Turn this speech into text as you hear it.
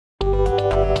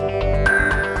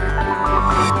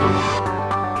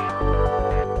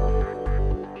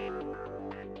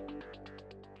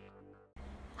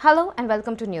Hello and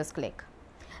welcome to Newsclick.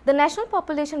 The National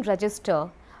Population Register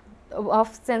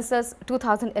of Census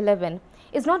 2011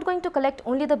 is not going to collect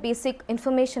only the basic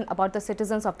information about the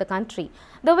citizens of the country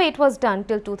the way it was done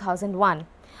till 2001,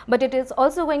 but it is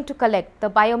also going to collect the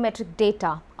biometric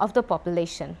data of the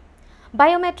population.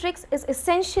 Biometrics is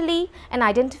essentially an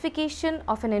identification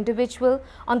of an individual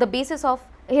on the basis of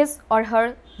his or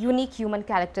her unique human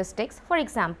characteristics, for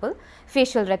example,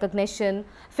 facial recognition,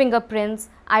 fingerprints,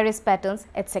 iris patterns,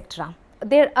 etc.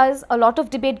 There is a lot of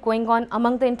debate going on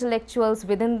among the intellectuals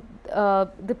within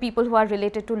the people who are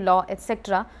related to law,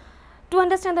 etc., to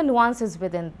understand the nuances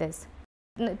within this.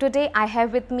 Today, I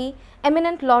have with me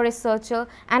eminent law researcher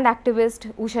and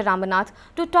activist Usha Ramanathan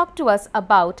to talk to us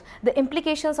about the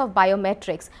implications of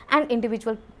biometrics and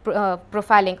individual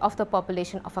profiling of the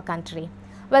population of a country.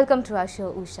 Welcome to our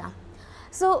show, Usha.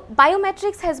 So,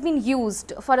 biometrics has been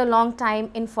used for a long time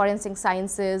in forensic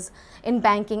sciences, in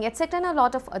banking, etc., and a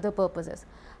lot of other purposes.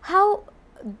 How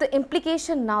the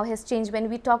implication now has changed when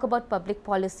we talk about public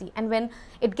policy and when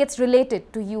it gets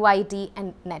related to UID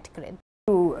and NATGRID?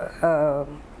 To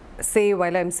say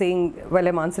while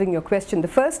I'm answering your question, the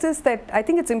first is that I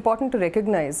think it's important to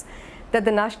recognize that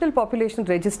the National Population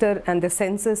Register and the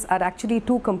census are actually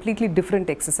two completely different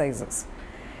exercises.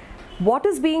 What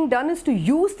is being done is to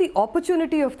use the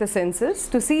opportunity of the census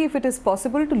to see if it is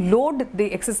possible to load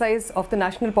the exercise of the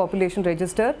National Population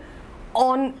Register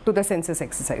on to the census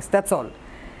exercise. That's all.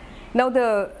 Now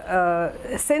the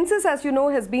census, as you know,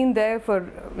 has been there for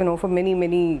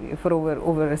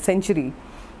over a century.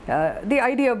 The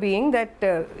idea being that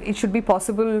it should be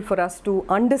possible for us to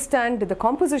understand the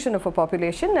composition of a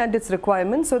population and its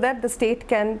requirements so that the state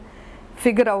can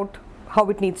figure out how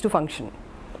it needs to function.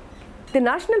 The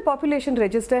National Population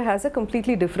Register has a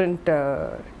completely different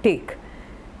take.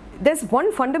 There's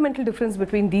one fundamental difference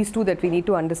between these two that we need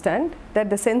to understand, that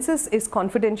the census is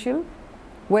confidential,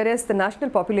 whereas the National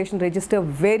Population Register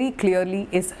very clearly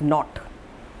is not.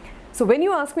 So when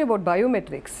you ask me about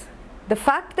biometrics, the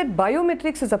fact that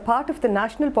biometrics is a part of the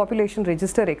National Population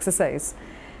Register exercise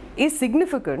is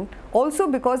significant also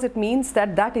because it means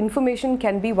that that information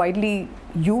can be widely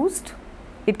used.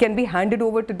 It can be handed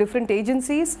over to different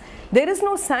agencies. There is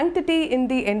no sanctity in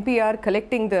the NPR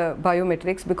collecting the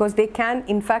biometrics because they can,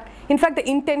 in fact the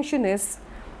intention is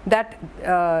that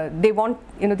they want,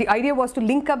 the idea was to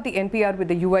link up the NPR with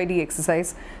the UID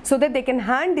exercise so that they can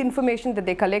hand information that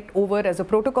they collect over as a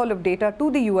protocol of data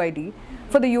to the UID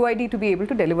for the UID to be able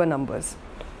to deliver numbers.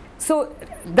 So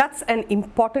that's an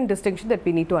important distinction that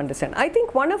we need to understand. I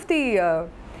think one of the,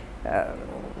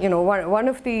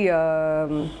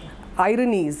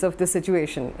 ironies of this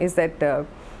situation is that,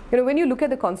 when you look at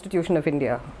the Constitution of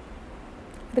India,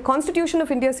 the Constitution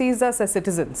of India sees us as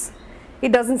citizens.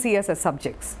 It doesn't see us as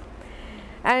subjects.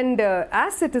 And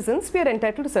as citizens, we are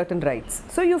entitled to certain rights.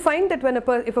 So you find that when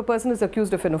if a person is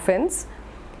accused of an offense,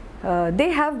 they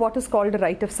have what is called a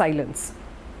right of silence.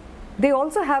 They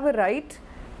also have a right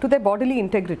to their bodily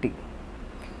integrity.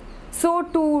 So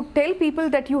to tell people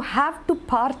that you have to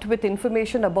part with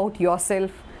information about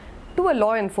yourself to a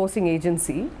law enforcing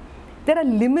agency, there are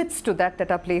limits to that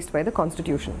are placed by the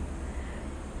Constitution.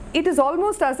 It is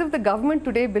almost as if the government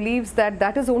today believes that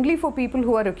that is only for people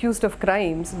who are accused of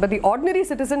crimes, but the ordinary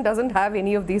citizen doesn't have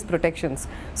any of these protections.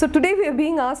 So today we are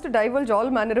being asked to divulge all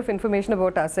manner of information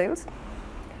about ourselves,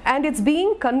 and it's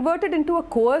being converted into a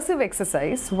coercive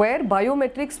exercise where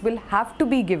biometrics will have to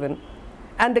be given,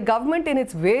 and the government in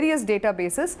its various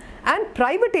databases and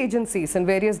private agencies in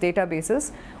various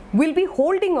databases will be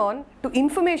holding on to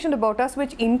information about us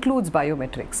which includes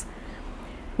biometrics.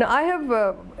 Now I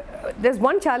have there's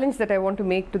one challenge that I want to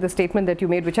make to the statement that you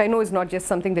made, which I know is not just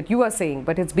something that you are saying,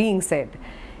 but it's being said,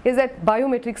 is that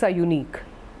biometrics are unique.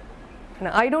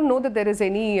 Now, I don't know that there is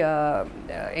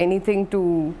anything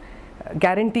to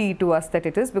guarantee to us that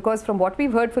it is, because from what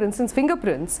we've heard, for instance,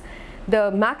 fingerprints, the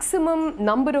maximum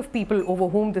number of people over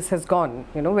whom this has gone,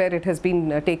 where it has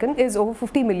been taken, is over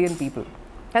 50 million people.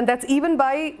 And that's even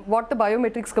by what the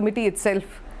Biometrics Committee itself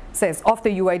says of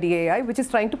the UID-AI, which is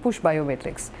trying to push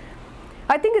biometrics.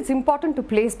 I think it's important to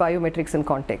place biometrics in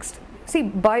context. See,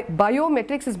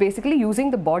 biometrics is basically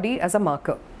using the body as a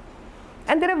marker.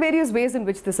 And there are various ways in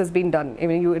which this has been done. I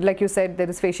mean, like you said, there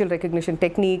is facial recognition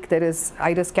technique, there is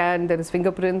iris scan, there is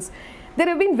fingerprints. There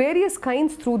have been various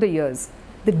kinds through the years.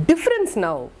 The difference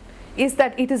now is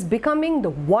that it is becoming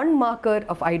the one marker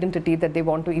of identity that they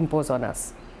want to impose on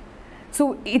us.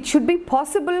 So it should be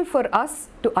possible for us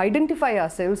to identify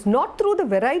ourselves not through the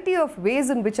variety of ways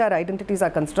in which our identities are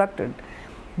constructed,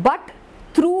 but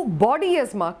through body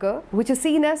as marker, which is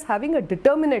seen as having a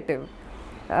determinative,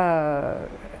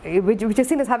 which is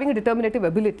seen as having a determinative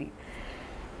ability.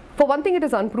 For one thing, it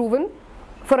is unproven.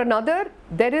 For another,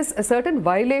 there is a certain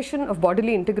violation of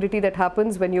bodily integrity that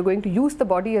happens when you're going to use the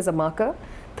body as a marker.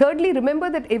 Thirdly, remember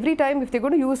that every time if they're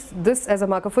going to use this as a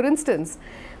marker, for instance,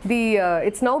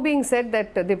 it's now being said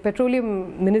that the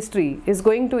Petroleum Ministry is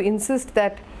going to insist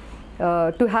that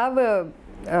to have a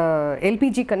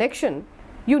LPG connection,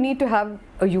 you need to have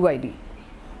a UID.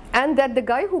 And that the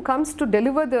guy who comes to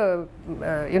deliver the,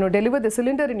 deliver the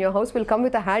cylinder in your house will come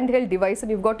with a handheld device,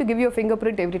 and you've got to give your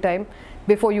fingerprint every time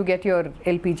before you get your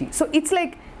LPG. So it's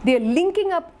like they're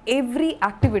linking up every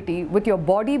activity with your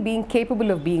body being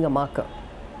capable of being a marker.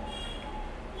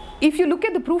 If you look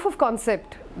at the proof of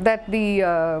concept that the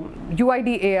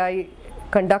UID AI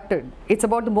conducted, it's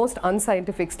about the most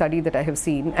unscientific study that I have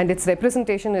seen, and its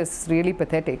representation is really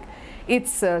pathetic.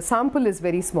 Its sample is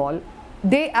very small.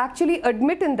 They actually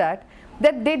admit in that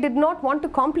they did not want to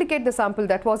complicate the sample.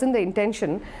 That wasn't the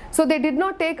intention. So they did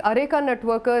not take areca nut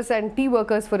workers and tea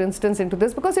workers, for instance, into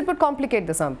this because it would complicate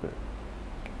the sample.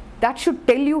 That should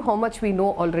tell you how much we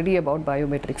know already about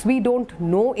biometrics. We don't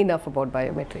know enough about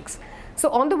biometrics.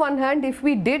 So on the one hand, if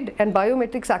we did and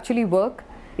biometrics actually work,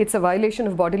 it's a violation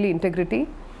of bodily integrity,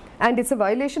 and it's a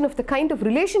violation of the kind of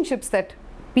relationships that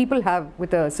people have with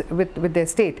their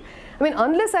state. I mean,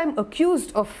 unless I'm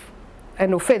accused of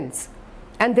an offense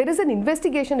and there is an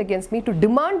investigation against me, to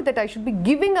demand that I should be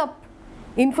giving up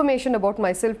information about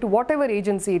myself to whatever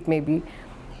agency it may be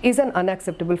is an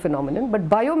unacceptable phenomenon. But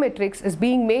biometrics is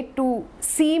being made to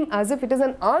seem as if it is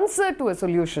an answer to a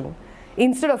solution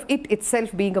instead of it itself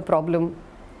being a problem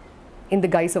in the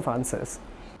guise of answers.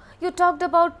 You talked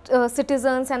about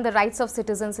citizens and the rights of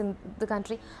citizens in the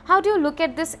country. How do you look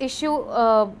at this issue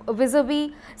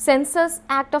vis-a-vis Census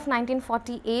Act of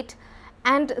 1948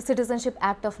 and Citizenship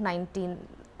Act of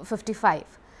 1955,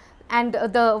 and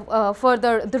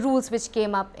further the rules which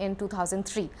came up in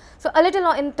 2003? So a little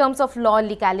in terms of law,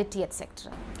 legality,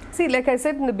 etc. See, like I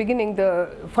said in the beginning, the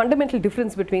fundamental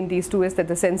difference between these two is that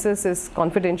the census is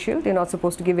confidential. They're not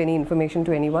supposed to give any information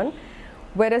to anyone,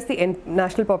 whereas the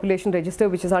National Population Register,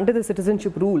 which is under the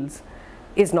citizenship rules,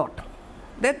 is not.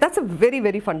 That's a very,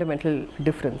 very fundamental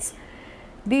difference.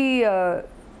 The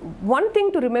one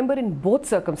thing to remember in both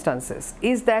circumstances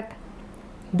is that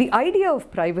the idea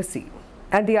of privacy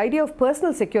and the idea of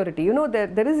personal security,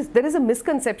 there is a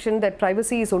misconception that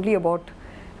privacy is only about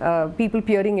people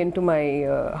peering into my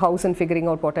house and figuring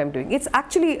out what I'm doing. It's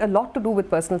actually a lot to do with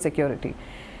personal security.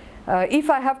 If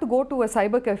I have to go to a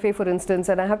cyber cafe, for instance,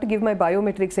 and I have to give my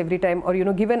biometrics every time, or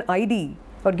give an ID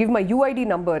or give my UID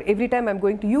number every time I'm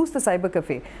going to use the cyber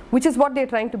cafe, which is what they're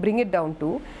trying to bring it down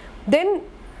to, then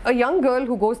a young girl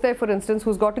who goes there, for instance,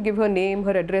 who's got to give her name,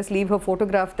 her address, leave her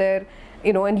photograph there,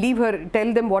 and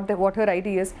tell them what her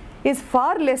ID is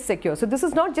far less secure. So this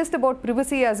is not just about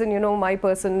privacy as in, my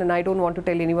person and I don't want to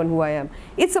tell anyone who I am.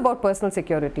 It's about personal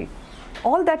security.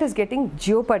 All that is getting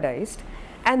jeopardized,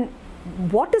 and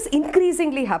what is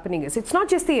increasingly happening is, it's not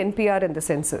just the NPR and the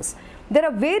census. There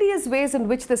are various ways in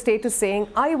which the state is saying,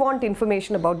 I want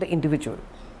information about the individual.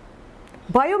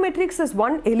 Biometrics is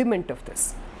one element of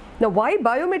this. Now, why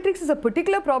biometrics is a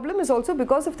particular problem is also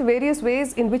because of the various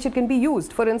ways in which it can be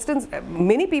used. For instance,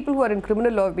 many people who are in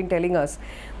criminal law have been telling us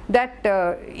that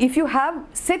if you have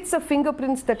sets of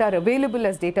fingerprints that are available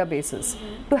as databases,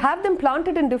 to have them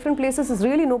planted in different places is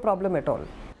really no problem at all.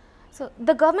 So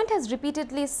the government has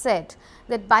repeatedly said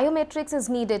that biometrics is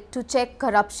needed to check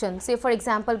corruption, say for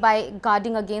example by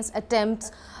guarding against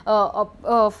attempts of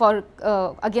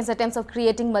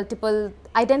creating multiple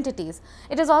identities.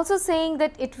 It is also saying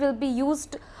that it will be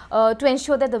used to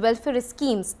ensure that the welfare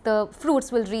schemes, the fruits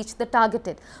will reach the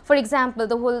targeted. For example,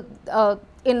 the whole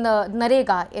in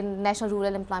NAREGA, in National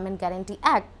Rural Employment Guarantee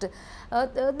Act,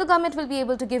 the government will be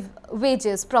able to give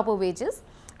wages, proper wages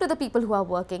to the people who are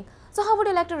working. So how would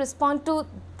you like to respond to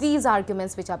these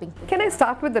arguments which are being put? Can I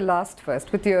start with the last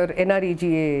first, with your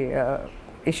NREGA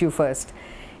issue first?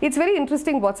 It's very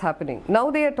interesting what's happening. Now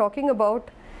they are talking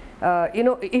about,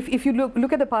 if you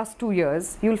look at the past 2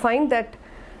 years, you'll find that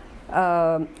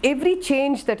every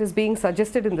change that is being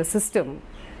suggested in the system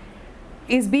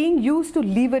is being used to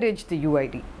leverage the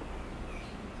UID.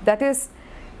 That is,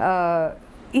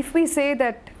 if we say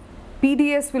that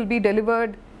PDS will be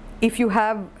delivered if you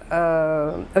have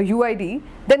a UID,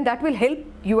 then that will help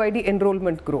UID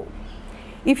enrollment grow.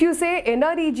 If you say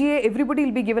NREGA, everybody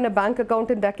will be given a bank account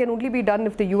and that can only be done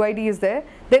if the UID is there,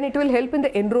 then it will help in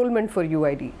the enrollment for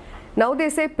UID. Now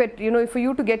they say, for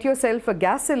you to get yourself a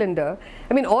gas cylinder,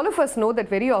 I mean, all of us know that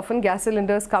very often gas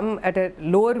cylinders come at a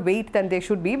lower weight than they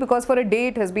should be, because for a day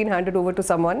it has been handed over to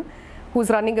someone who's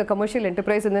running a commercial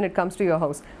enterprise and then it comes to your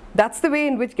house. That's the way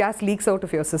in which gas leaks out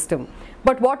of your system.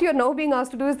 But what you're now being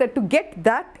asked to do is that to get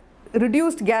that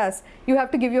reduced gas, you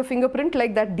have to give your fingerprint,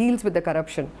 like that deals with the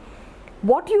corruption.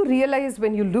 What you realize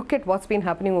when you look at what's been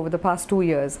happening over the past 2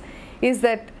 years is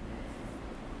that,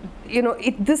 you know,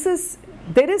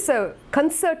 there is a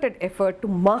concerted effort to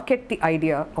market the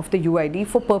idea of the UID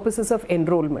for purposes of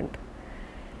enrollment.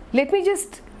 Let me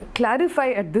just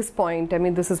clarify at this point, I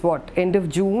mean, this is what, end of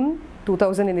June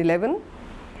 2011.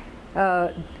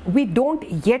 We don't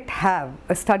yet have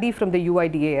a study from the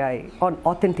UIDAI on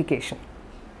authentication,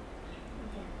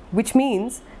 which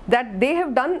means that they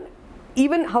have done,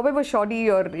 even however shoddy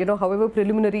or, you know, however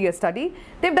preliminary a study,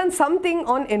 they've done something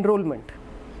on enrollment.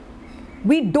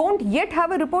 We don't yet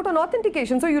have a report on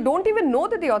authentication, so you don't even know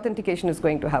that the authentication is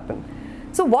going to happen.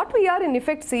 So what we are in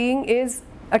effect seeing is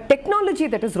a technology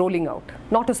that is rolling out,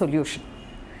 not a solution.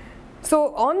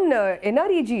 So on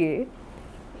NREGA,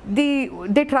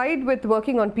 they tried with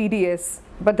working on PDS,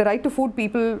 but the right to food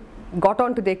people got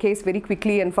onto their case very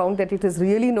quickly and found that it is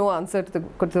really no answer to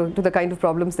the kind of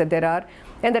problems that there are,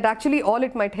 and that actually all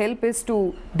it might help is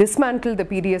to dismantle the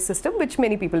PDS system, which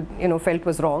many people, you know, felt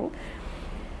was wrong.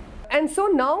 And so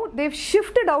now they've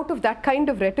shifted out of that kind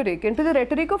of rhetoric into the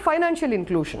rhetoric of financial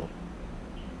inclusion.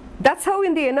 That's how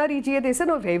in the NREGA they said,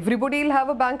 no, everybody will have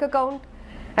a bank account.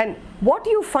 And what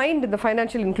you find in the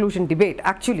financial inclusion debate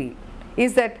actually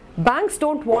is that banks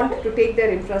don't want to take their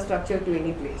infrastructure to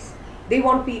any place. They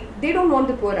don't want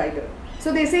the poor either.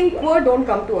 So they're saying, poor, don't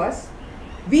come to us.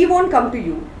 We won't come to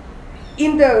you.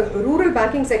 In the rural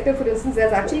banking sector, for instance,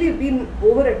 there's actually been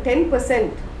over a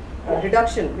 10%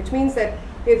 reduction, which means that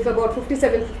if about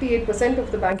 57–58%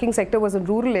 of the banking sector was in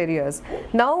rural areas,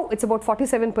 now it's about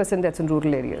 47% that's in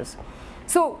rural areas.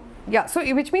 So yeah, so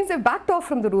which means they've backed off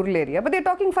from the rural area, but they're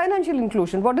talking financial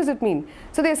inclusion. What does it mean?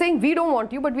 So they're saying, we don't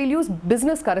want you, but we'll use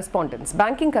business correspondence,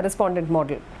 banking correspondent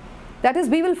model. That is,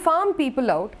 we will farm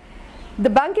people out. The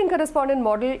banking correspondent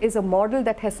model is a model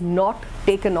that has not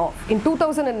taken off. In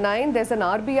 2009, there's an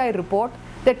RBI report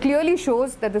that clearly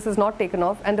shows that this is not taken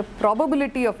off, and the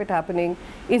probability of it happening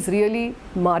is really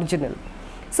marginal.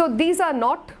 So these are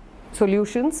not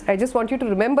solutions. I just want you to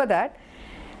remember that.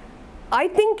 I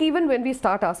think even when we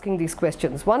start asking these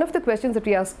questions, one of the questions that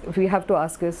we have to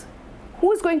ask is,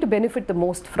 who is going to benefit the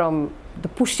most from the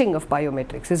pushing of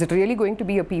biometrics? Is it really going to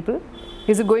be a people?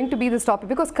 Is it going to be this topic?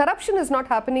 Because corruption is not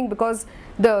happening because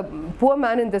the poor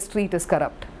man in the street is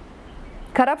corrupt.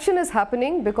 Corruption is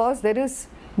happening because there is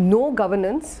no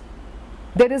governance,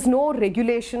 there is no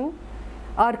regulation,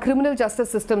 our criminal justice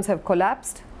systems have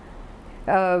collapsed,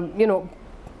 you know,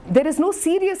 there is no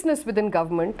seriousness within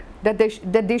government that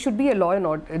they should be a law and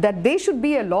order, that they should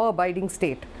be a law-abiding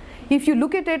state. If you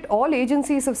look at it, all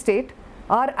agencies of state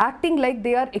are acting like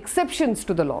they are exceptions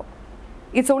to the law.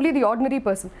 It's only the ordinary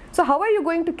person. So how are you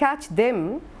going to catch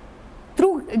them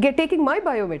through taking my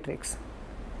biometrics?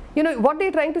 You know, what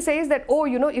they're trying to say is that, oh,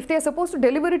 you know, if they're supposed to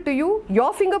deliver it to you,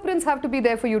 your fingerprints have to be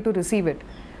there for you to receive it.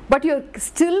 But you're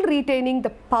still retaining the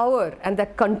power and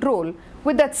that control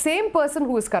with that same person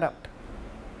who is corrupt.